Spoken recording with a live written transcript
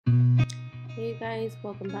you guys,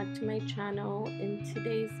 welcome back to my channel. In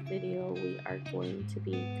today's video we are going to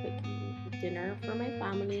be cooking dinner for my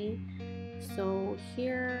family. So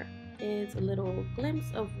here is a little glimpse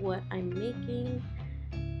of what I'm making.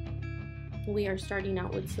 We are starting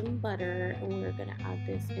out with some butter and we're gonna add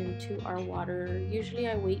this into our water. Usually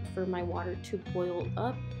I wait for my water to boil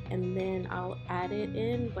up and then I'll add it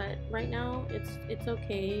in, but right now it's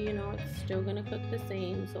okay, you know, it's still gonna cook the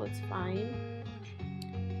same, so it's fine.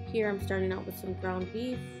 Here I'm starting out with some ground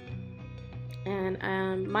beef,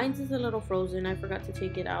 and mine's is a little frozen. I forgot to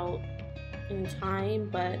take it out in time,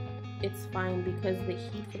 but it's fine because the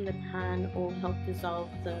heat from the pan will help dissolve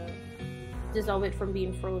it from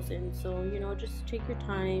being frozen. So, you know, just take your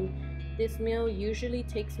time. This meal usually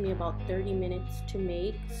takes me about 30 minutes to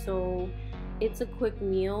make, so it's a quick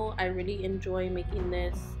meal. I really enjoy making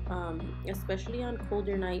this, especially on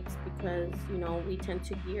colder nights, because, you know, we tend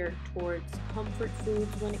to gear towards comfort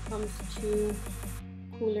foods when it comes to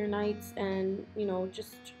cooler nights, and, you know,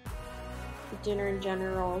 just dinner in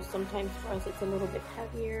general. Sometimes for us it's a little bit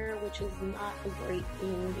heavier, which is not a great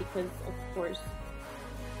thing because, of course,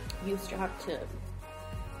 you still have to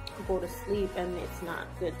go to sleep, and it's not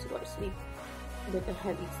good to go to sleep with a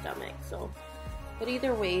heavy stomach. So, but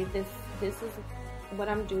either way, this is what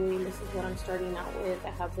I'm doing. This is what I'm starting out with.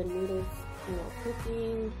 I have the noodles, you know,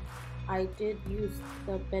 cooking. I did use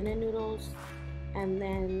the penne noodles, and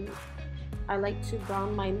then I like to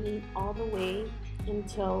brown my meat all the way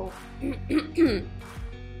until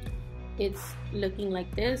it's looking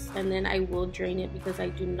like this, and then I will drain it because I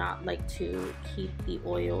do not like to keep the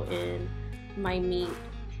oil in my meat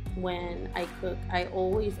when I cook. I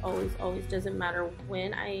always, doesn't matter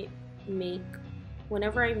when I make,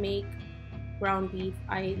 whenever I make ground beef,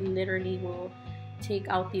 I literally will take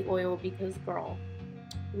out the oil because, girl,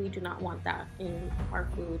 we do not want that in our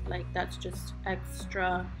food. Like, that's just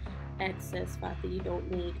excess fat that you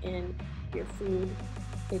don't need in your food.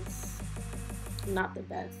 It's not the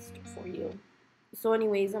best for you. So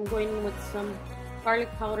anyways, I'm going in with some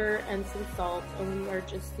garlic powder and some salt, and we are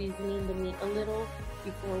just seasoning the meat a little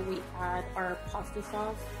before we add our pasta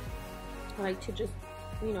sauce. I like to just,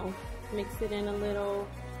 you know, mix it in a little,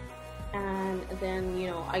 and then, you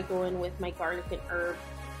know, I go in with my garlic and herb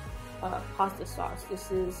pasta sauce.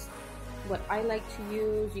 This is what I like to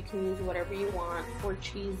use. You can use whatever you want for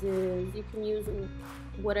cheeses. You can use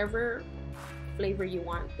whatever flavor you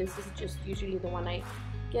want. This is just usually the one I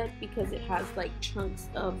get because it has like chunks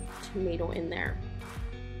of tomato in there.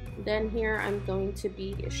 Then here I'm going to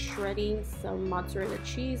be shredding some mozzarella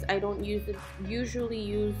cheese. I don't usually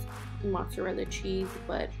use mozzarella cheese,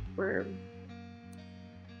 but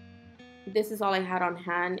this is all I had on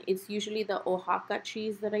hand. It's usually the Oaxaca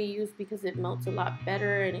cheese that I use because it melts a lot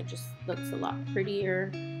better and it just looks a lot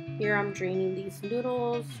prettier. Here I'm draining these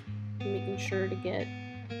noodles, making sure to get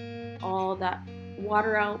all that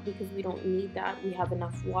water out because we don't need that. We have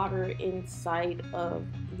enough water inside of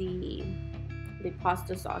the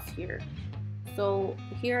pasta sauce here. So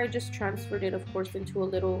here I just transferred it, of course, into a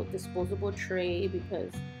little disposable tray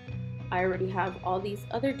because I already have all these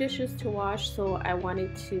other dishes to wash, so I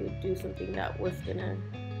wanted to do something that was gonna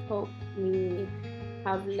help me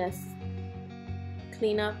have less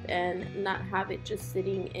cleanup and not have it just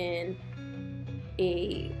sitting in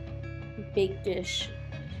a big dish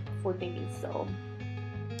for days. So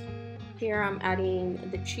here I'm adding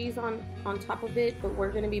the cheese on top of it, but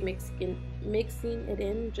we're gonna be mixing it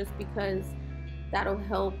in just because that'll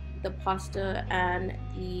help the pasta and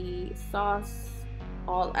the sauce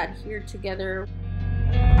all adhere together.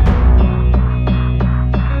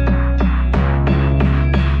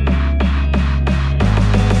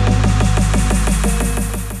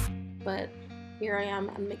 But here I am,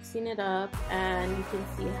 I'm mixing it up, and you can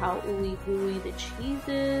see how ooey gooey the cheese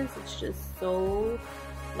is. It's just so,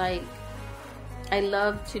 like, I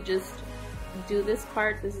love to just do this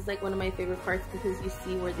part. This is like one of my favorite parts because you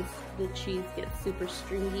see where the cheese gets super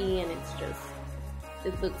stringy, and it's just,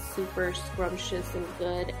 it looks super scrumptious and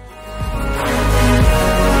good.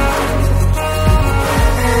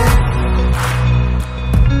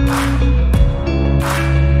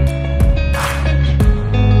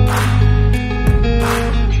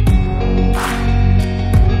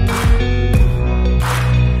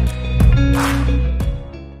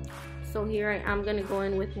 So here I'm gonna go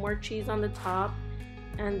in with more cheese on the top,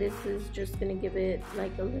 and this is just gonna give it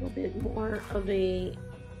like a little bit more of a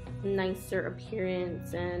nicer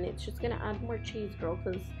appearance, and it's just gonna add more cheese, girl,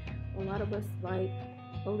 because a lot of us like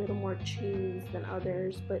a little more cheese than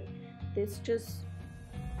others, but this just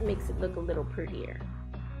makes it look a little prettier.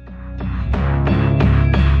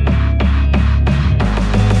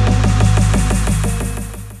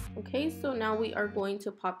 Okay, so now we are going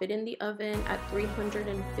to pop it in the oven at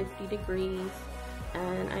 350 degrees,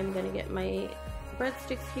 and I'm gonna get my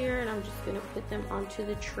breadsticks here and I'm just gonna put them onto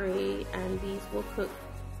the tray, and these will cook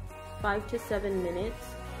 5 to 7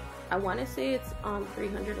 minutes. I want to say it's on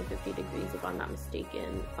 350 degrees if I'm not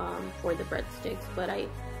mistaken, for the breadsticks, but I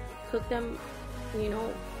cook them, you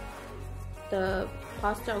know, the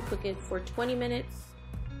pasta I'll cook it for 20 minutes,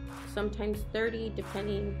 sometimes 30,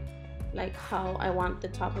 depending like how I want the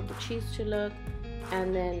top of the cheese to look,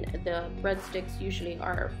 and then the breadsticks usually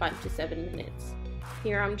are 5 to 7 minutes.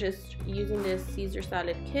 Here I'm just using this Caesar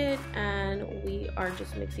salad kit, and we are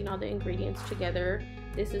just mixing all the ingredients together.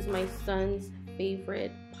 This is my son's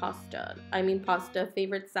favorite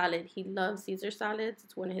favorite salad. He loves Caesar salads.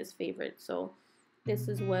 It's one of his favorites. So this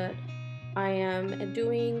is what I am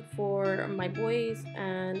doing for my boys,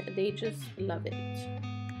 and they just love it.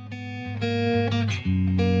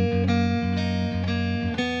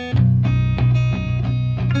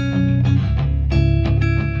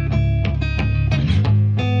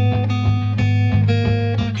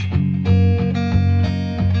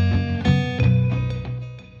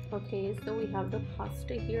 Okay, so we have the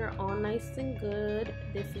pasta here all nice and good.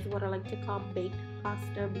 This is what I like to call baked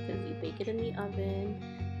pasta because you bake it in the oven.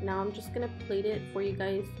 Now I'm just gonna plate it for you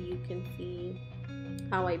guys so you can see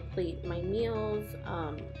how I plate my meals.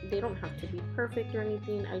 They don't have to be perfect or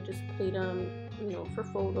anything. I just plate them, you know, for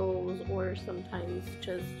photos, or sometimes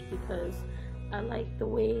just because I like the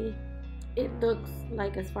way it looks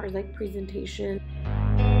like as far as like presentation.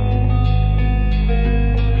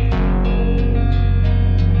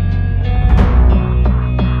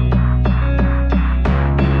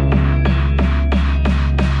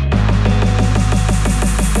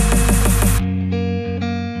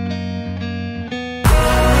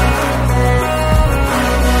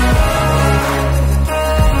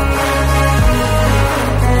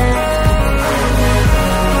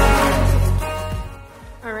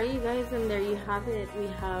 And there you have it. We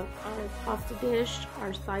have our pasta dish,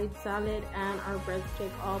 our side salad, and our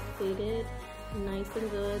breadstick all plated nice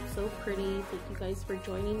and good, so pretty. Thank you guys for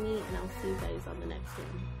joining me, and I'll see you guys on the next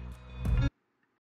one.